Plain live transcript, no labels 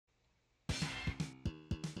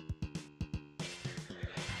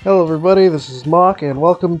Hello everybody, this is Mock, and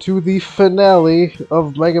welcome to the finale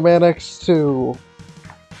of Mega Man X2.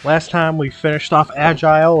 Last time we finished off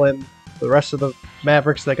Agile and the rest of the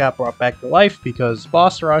Mavericks that got brought back to life because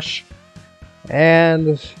boss rush,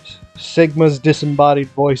 and Sigma's disembodied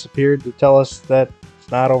voice appeared to tell us that it's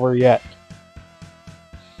not over yet.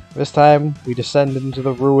 This time, we descend into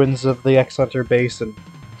the ruins of the X-Hunter base and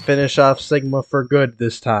finish off Sigma for good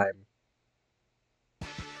this time.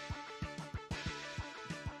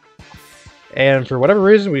 And for whatever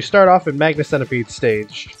reason, we start off in Magna Centipede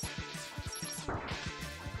stage.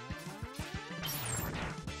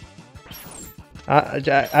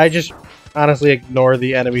 I just honestly ignore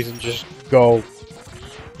the enemies and just go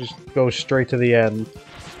straight to the end.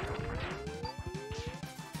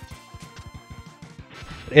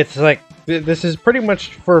 It's like, this is pretty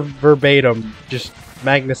much for verbatim, just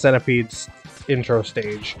Magna Centipede's intro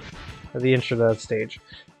stage. Or the intro to that stage.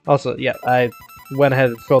 Also, yeah, I went ahead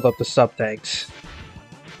and filled up the sub-tanks.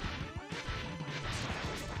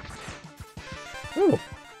 Ooh,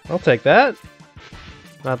 I'll take that.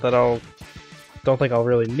 Not that don't think I'll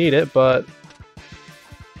really need it, but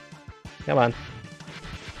come on.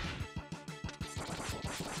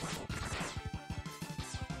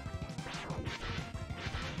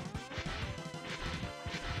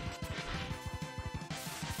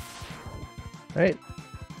 Right.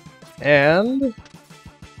 And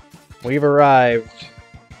we've arrived.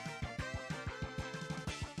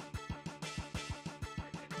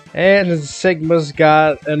 And Sigma's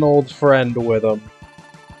got an old friend with him.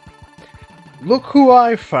 Look who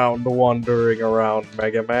I found wandering around,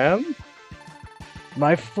 Mega Man.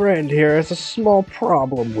 My friend here has a small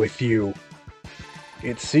problem with you.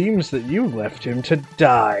 It seems that you left him to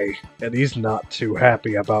die, and he's not too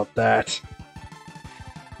happy about that.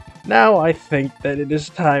 Now I think that it is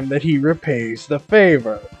time that he repays the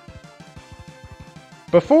favor.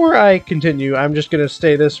 Before I continue, I'm just gonna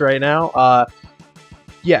say this right now.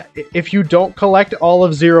 Yeah, if you don't collect all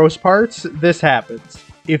of Zero's parts, this happens.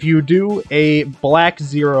 If you do, a black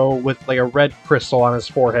Zero with like a red crystal on his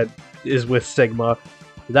forehead is with Sigma.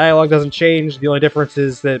 The dialogue doesn't change, the only difference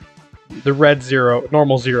is that the red Zero,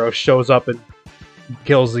 normal Zero, shows up and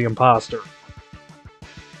kills the imposter.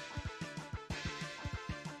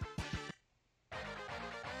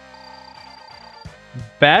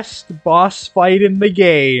 Best boss fight in the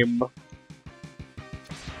game.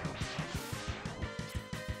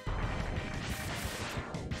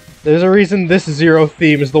 There's a reason this Zero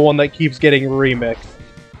theme is the one that keeps getting remixed.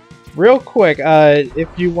 Real quick, if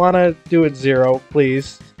you want to do it Zero,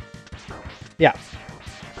 please. Yeah.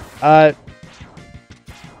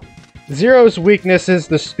 Zero's weakness is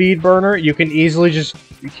the speed burner. You can easily just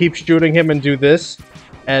keep shooting him and do this,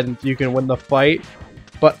 and you can win the fight.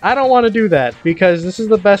 But I don't want to do that, because this is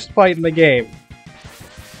the best fight in the game.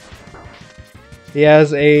 He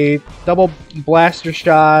has a double blaster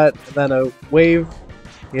shot, then a wave.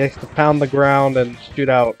 He likes to pound the ground and shoot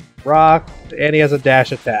out rock, and he has a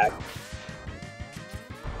dash attack.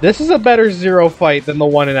 This is a better Zero fight than the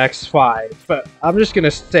one in X5, but I'm just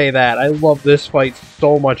gonna say that. I love this fight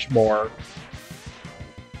so much more.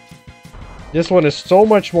 This one is so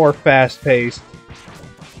much more fast-paced.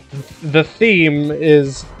 The theme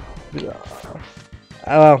is... I don't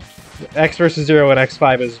know. X vs. Zero in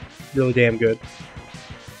X5 is really damn good.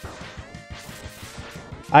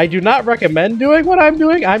 I do not recommend doing what I'm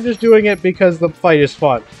doing, I'm just doing it because the fight is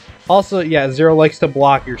fun. Also, yeah, Zero likes to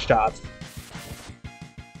block your shots.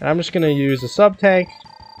 And I'm just gonna use a sub-tank.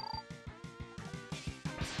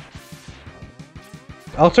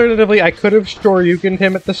 Alternatively, I could have Shoryukened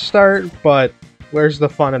him at the start, but where's the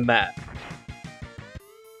fun in that?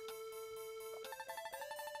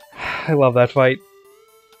 I love that fight.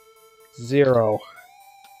 Zero.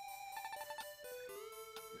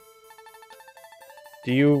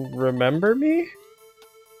 Do you remember me?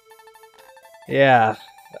 Yeah,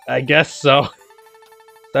 I guess so.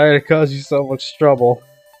 Sorry to cause you so much trouble.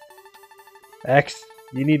 X,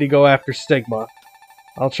 you need to go after Sigma.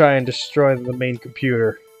 I'll try and destroy the main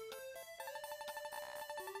computer.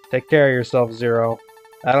 Take care of yourself, Zero.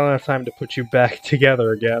 I don't have time to put you back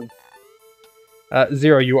together again.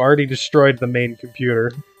 Zero, you already destroyed the main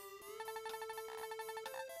computer.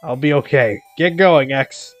 I'll be okay. Get going,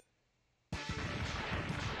 X.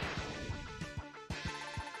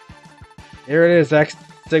 Here it is, X.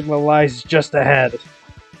 Sigma lies just ahead.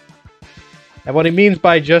 And what he means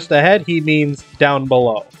by just ahead, he means down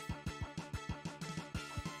below.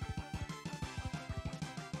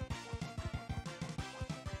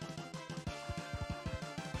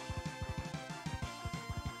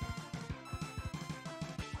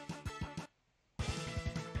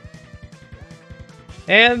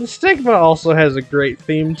 And Stigma also has a great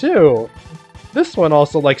theme too. This one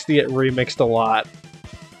also likes to get remixed a lot.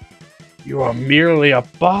 You are merely a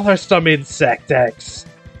bothersome insect, X.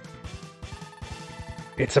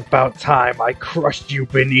 It's about time I crushed you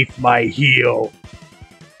beneath my heel.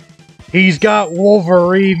 He's got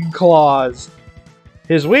Wolverine claws.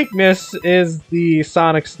 His weakness is the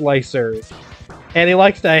Sonic Slicer. And he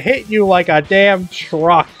likes to hit you like a damn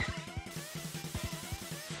truck.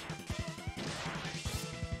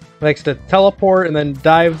 Likes to teleport and then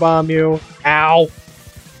dive bomb you. Ow!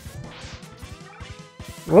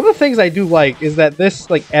 One of the things I do like is that this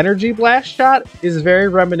energy blast shot is very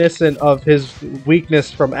reminiscent of his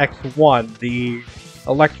weakness from X1, the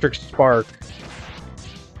electric spark.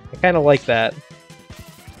 I kind of like that.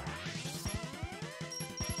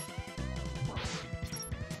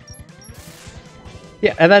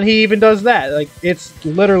 Yeah, and then he even does that. It's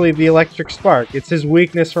literally the electric spark. It's his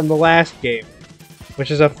weakness from the last game,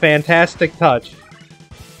 which is a fantastic touch.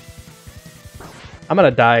 I'm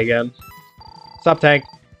gonna die again. Stop, tank.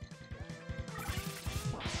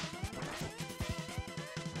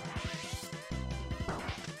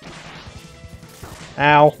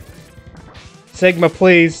 Ow. Sigma,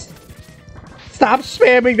 please. Stop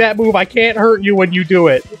spamming that move. I can't hurt you when you do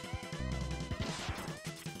it.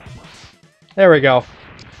 There we go.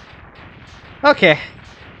 Okay.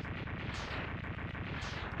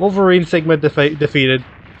 Wolverine Sigma defeated.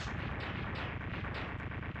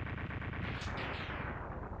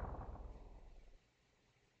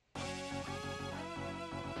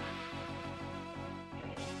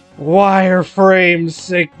 Wireframe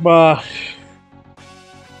Sigma.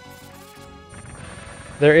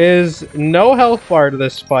 There is no health bar to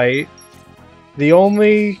this fight. The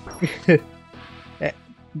only...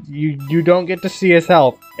 you don't get to see his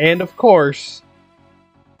health. And of course,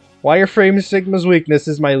 Wireframe Sigma's weakness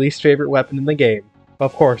is my least favorite weapon in the game.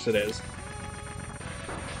 Of course it is.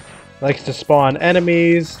 Likes to spawn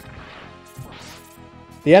enemies.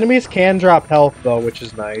 The enemies can drop health though, which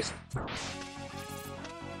is nice.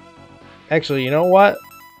 Actually, you know what?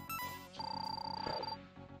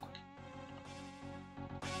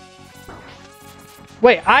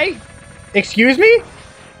 Wait, excuse me?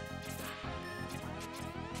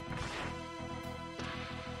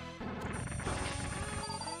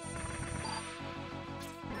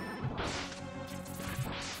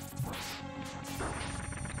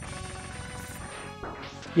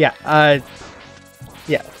 Yeah,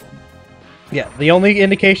 yeah, the only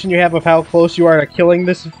indication you have of how close you are to killing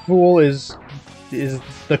this fool is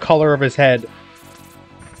the color of his head.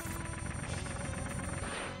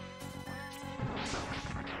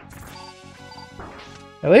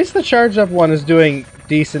 At least the charged up one is doing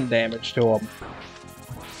decent damage to him.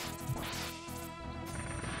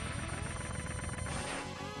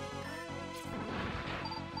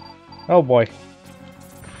 Oh boy.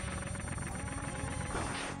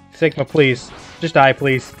 Sigma, please. Just die,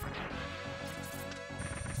 please.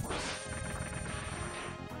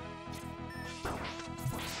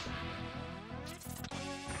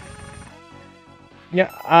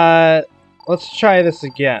 Yeah, let's try this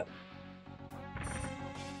again.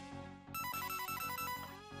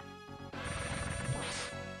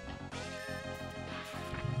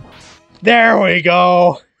 There we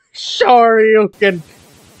go! Sure you can...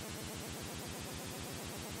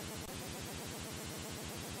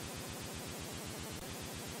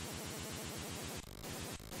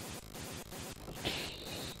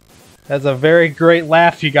 That's a very great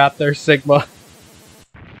laugh you got there, Sigma.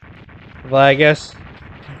 Well, I guess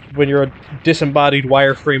when you're a disembodied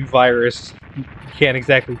wireframe virus, you can't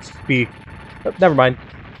exactly speak. But never mind.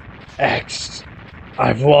 X,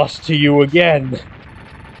 I've lost to you again.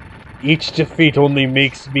 Each defeat only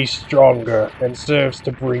makes me stronger and serves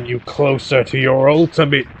to bring you closer to your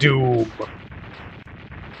ultimate doom.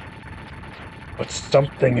 But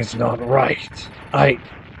something is not right. I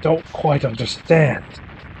don't quite understand.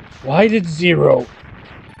 Why did Zero...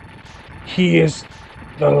 He is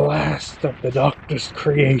the last of the Doctor's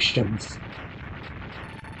creations.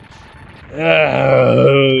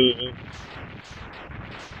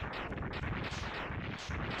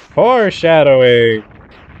 Foreshadowing!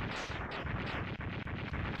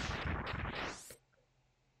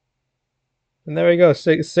 And there we go,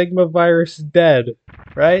 Sigma virus dead,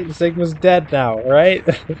 right? Sigma's dead now, right?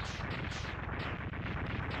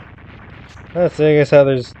 Well, seeing as how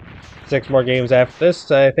there's 6 more games after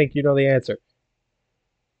this, I think you know the answer.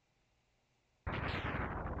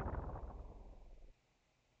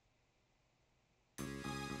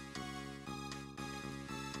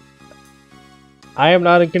 I am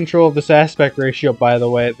not in control of this aspect ratio, by the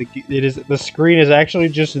way. The screen is actually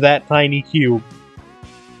just that tiny cube.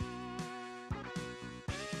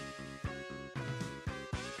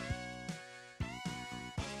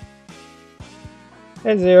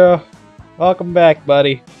 Hey Zero, welcome back,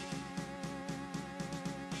 buddy.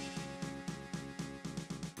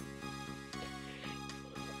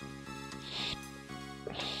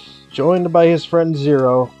 Joined by his friend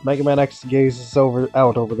Zero, Mega Man X gazes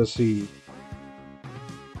out over the sea.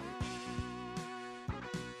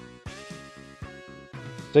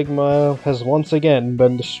 Sigma has once again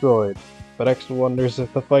been destroyed, but X wonders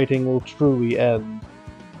if the fighting will truly end.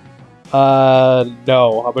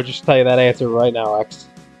 No. I'm gonna just tell you that answer right now, X.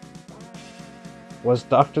 Was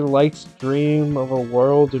Dr. Light's dream of a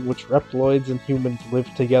world in which Reploids and humans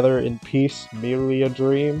live together in peace merely a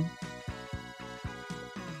dream?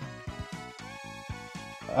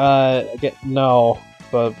 No,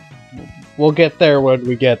 but we'll get there when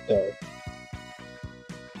we get there.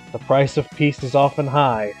 The price of peace is often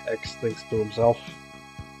high, X thinks to himself.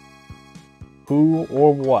 Who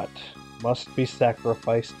or what must be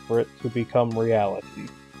sacrificed for it to become reality?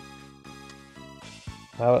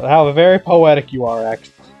 How very poetic you are,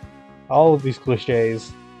 X. All of these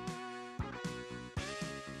cliches.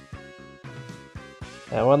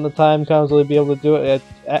 And when the time comes, will you be able to do it?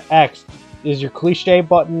 X, is your cliche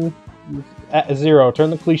button... Zero,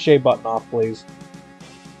 turn the cliche button off, please.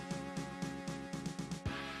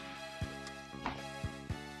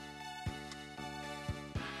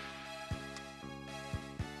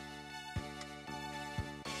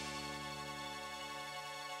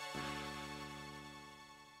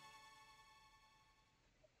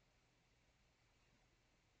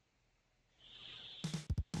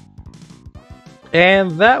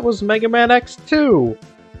 And that was Mega Man X2.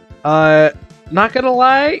 Not gonna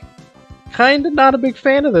lie, kinda not a big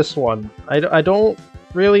fan of this one. I don't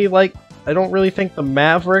really think the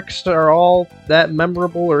Mavericks are all that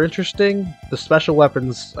memorable or interesting. The special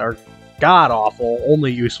weapons are god-awful,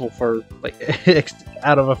 only useful for, like,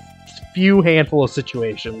 out of a few handful of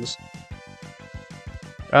situations.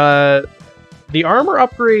 The armor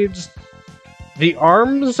upgrades, the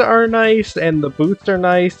arms are nice, and the boots are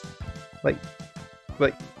nice.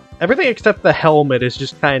 Like everything except the helmet is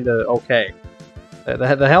just kind of okay.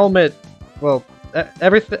 The helmet, well,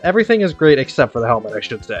 everything is great except for the helmet, I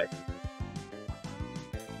should say.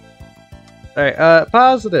 Alright,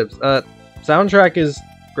 positives. Soundtrack is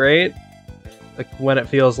great, like, when it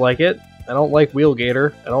feels like it. I don't like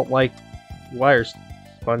Wheelgator. I don't like Wire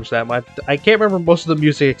Sponge that much. I can't remember most of the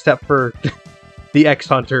music except for the X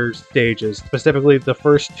Hunter stages, specifically the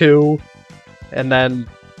first two, and then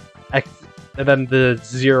the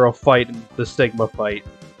Zero fight and the Sigma fight.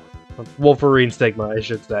 Wolverine Sigma, I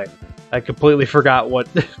should say. I completely forgot what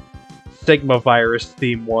Sigma Virus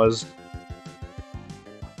theme was.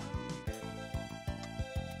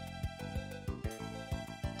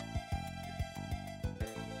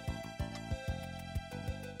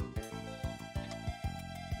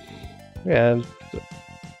 Yeah,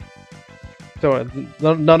 so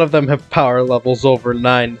none of them have power levels over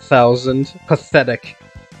 9,000. Pathetic.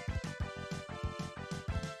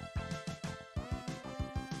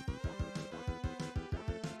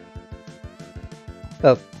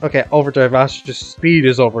 Oh, okay, Overdrive Ostrich's speed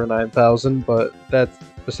is over 9,000, but that's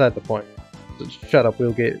beside the point. So shut up,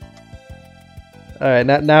 Wheelgate. Alright,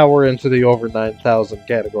 now we're into the over 9,000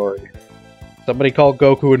 category. Somebody call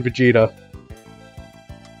Goku and Vegeta.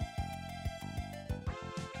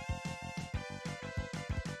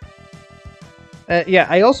 Yeah,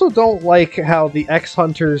 I also don't like how the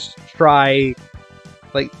X-Hunters try...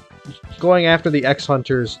 Like, going after the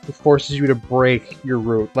X-Hunters forces you to break your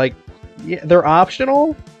route. Like, yeah, they're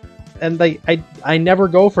optional, and I never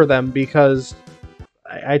go for them because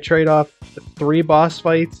I trade off 3 boss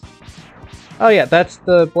fights. Oh yeah, that's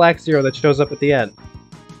the Black Zero that shows up at the end.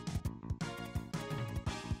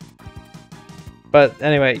 But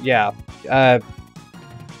anyway, yeah. I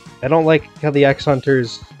don't like how the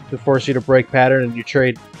X-Hunters force you to break pattern and you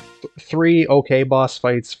trade 3 okay boss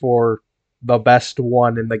fights for the best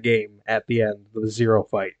one in the game at the end, the Zero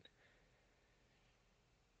fight.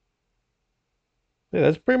 Yeah,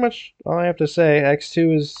 that's pretty much all I have to say.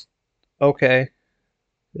 X2 is okay.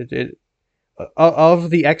 Of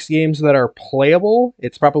the X games that are playable,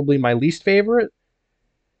 it's probably my least favorite.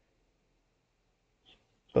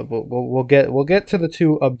 But we'll get to the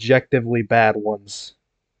 2 objectively bad ones.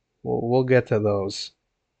 We'll get to those.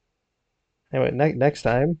 Anyway, next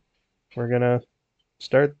time we're gonna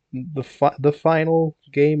start the final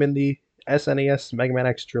game in the SNES Mega Man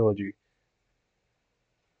X trilogy.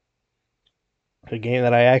 A game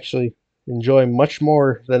that I actually enjoy much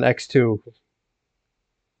more than X2. Is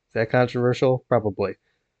that controversial? Probably.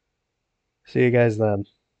 See you guys then.